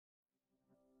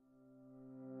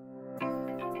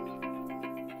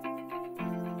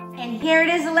And here it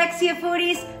is, Alexia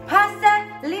Foodie's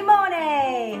Pasta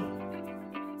Limone.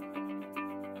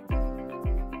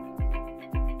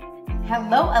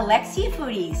 Hello, Alexia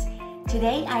Foodies.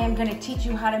 Today I am going to teach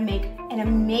you how to make an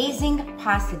amazing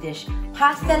pasta dish,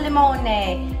 Pasta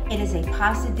Limone. It is a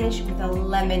pasta dish with a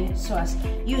lemon sauce.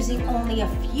 Using only a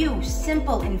few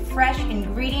simple and fresh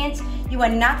ingredients, you are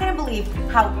not going to believe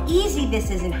how easy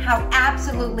this is and how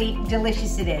absolutely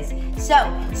delicious it is. So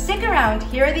stick around,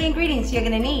 here are the ingredients you're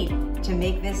going to need to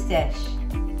make this dish.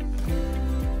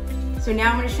 So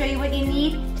now I'm going to show you what you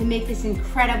need to make this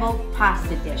incredible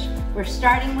pasta dish. We're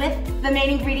starting with the main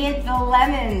ingredient, the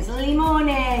lemons,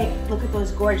 limone. Look at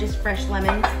those gorgeous fresh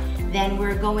lemons. Then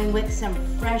we're going with some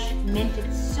fresh mint.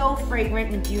 It's so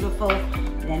fragrant and beautiful.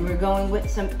 Then we're going with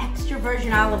some extra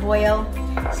virgin olive oil,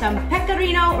 some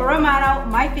pecorino romano,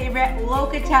 my favorite,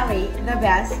 locatelli, the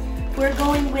best. We're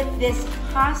going with this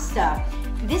pasta.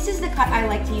 This is the cut I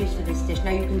like to use for this dish.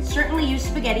 Now you can certainly use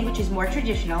spaghetti, which is more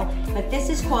traditional, but this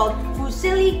is called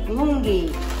FUSILLI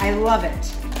lunghi. I love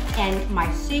it. And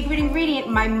my secret ingredient,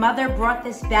 my mother brought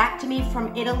this back to me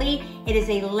from Italy. It is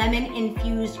a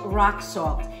lemon-infused rock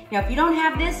salt. Now if you don't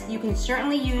have this, you can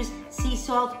certainly use sea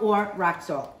salt or rock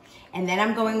salt. And then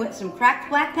I'm going with some cracked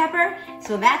black pepper.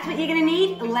 So that's what you're gonna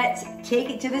need. Let's take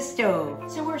it to the stove.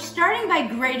 So we're starting by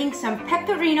grating some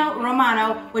pecorino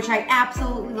romano, which I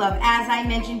absolutely love. As I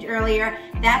mentioned earlier,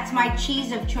 that's my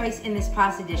cheese of choice in this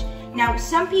pasta dish. Now,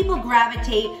 some people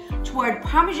gravitate toward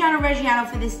Parmigiano Reggiano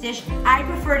for this dish. I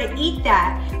prefer to eat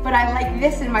that, but I like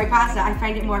this in my pasta. I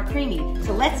find it more creamy.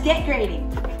 So let's get grating.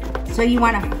 So you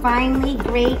wanna finely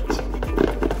grate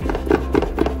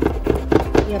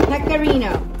your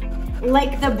pecorino.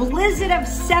 Like the blizzard of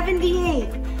 78.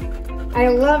 I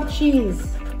love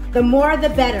cheese. The more the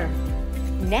better.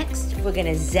 Next, we're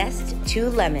gonna zest 2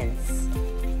 lemons.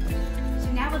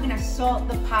 So now we're gonna salt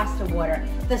the pasta water.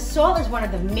 The salt is one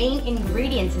of the main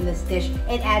ingredients in this dish.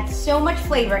 It adds so much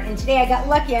flavor, and today I got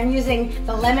lucky. I'm using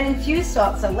the lemon-infused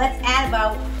salt, so let's add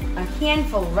about a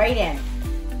handful right in.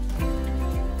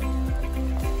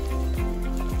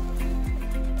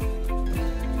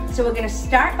 So we're gonna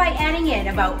start by adding in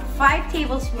about 5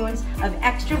 tablespoons of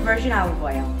extra virgin olive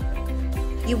oil.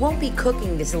 You won't be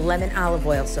cooking this lemon olive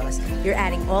oil sauce. You're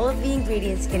adding all of the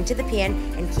ingredients into the pan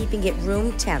and keeping it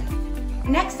room temp.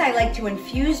 Next, I like to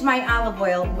infuse my olive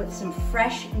oil with some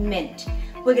fresh mint.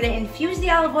 We're gonna infuse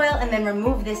the olive oil and then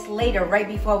remove this later, right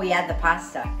before we add the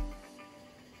pasta.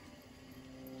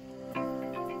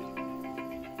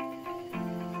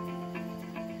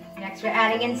 Next, we're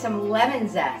adding in some lemon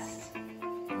zest.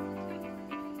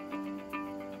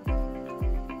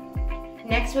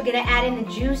 Next, we're gonna add in the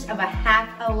juice of a half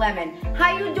a lemon.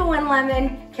 How you doing,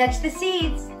 lemon? Catch the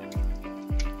seeds.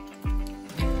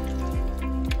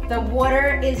 The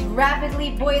water is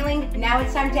rapidly boiling. Now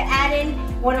it's time to add in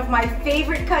one of my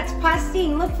favorite cuts,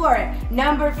 pastine. Look for it,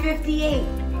 number 58,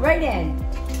 right in.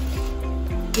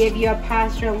 Give your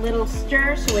pasta a little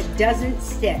stir so it doesn't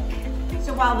stick.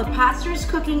 So while the pasta is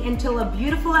cooking until a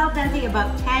beautiful al dente,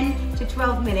 about 10 to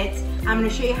 12 minutes, I'm gonna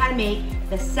show you how to make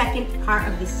the second part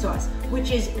of this sauce,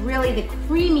 which is really the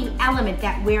creamy element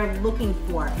that we're looking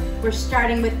for. We're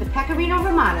starting with the pecorino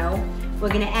romano. We're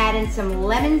gonna add in some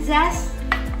lemon zest,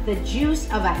 the juice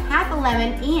of a half a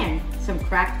lemon, and some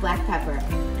cracked black pepper.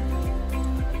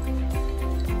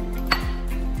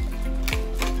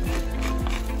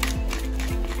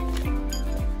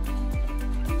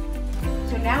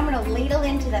 Now I'm going to ladle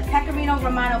into the pecorino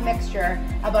romano mixture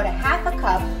about a half a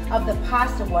cup of the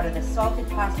pasta water, the salted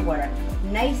pasta water.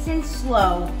 Nice and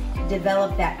slow,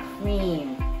 develop that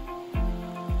cream.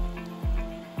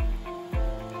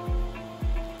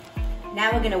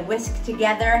 Now we're going to whisk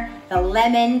together the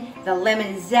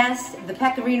lemon zest, the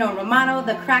pecorino romano,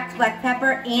 the cracked black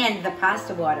pepper, and the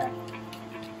pasta water.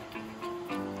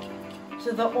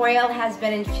 So the oil has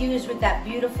been infused with that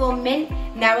beautiful mint.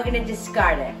 Now we're going to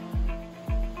discard it.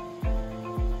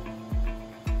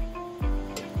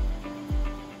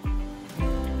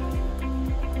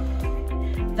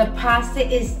 The pasta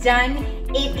is done.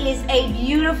 It is a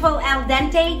beautiful al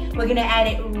dente. We're gonna add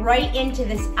it right into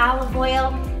this olive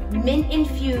oil, mint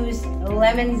infused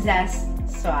lemon zest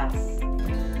sauce.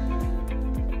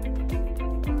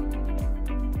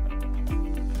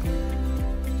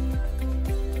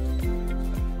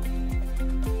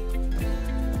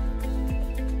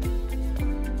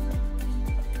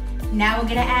 Now we're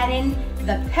gonna add in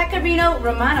the pecorino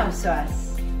romano sauce.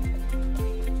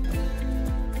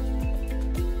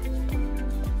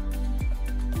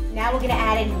 Now we're gonna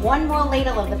add in 1 more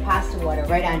ladle of the pasta water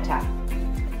right on top.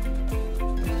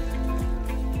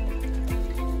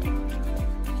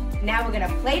 Now we're gonna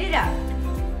plate it up.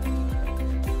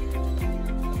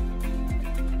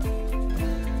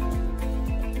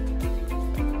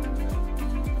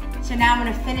 now I'm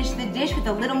gonna finish the dish with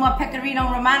a little more pecorino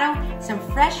romano, some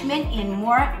fresh mint, and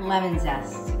more lemon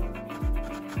zest.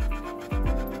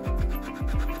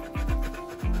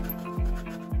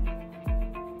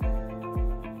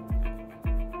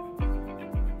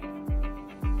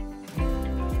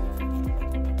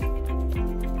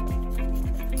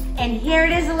 And here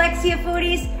it is, Alexia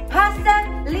Foodies,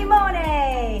 pasta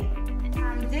limone.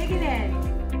 I'm digging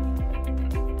it.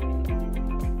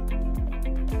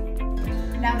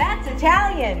 Now that's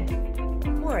Italian.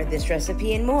 For this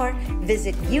recipe and more,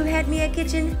 visit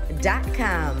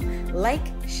youhadmeakitchen.com. Like,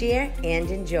 share,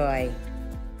 and enjoy.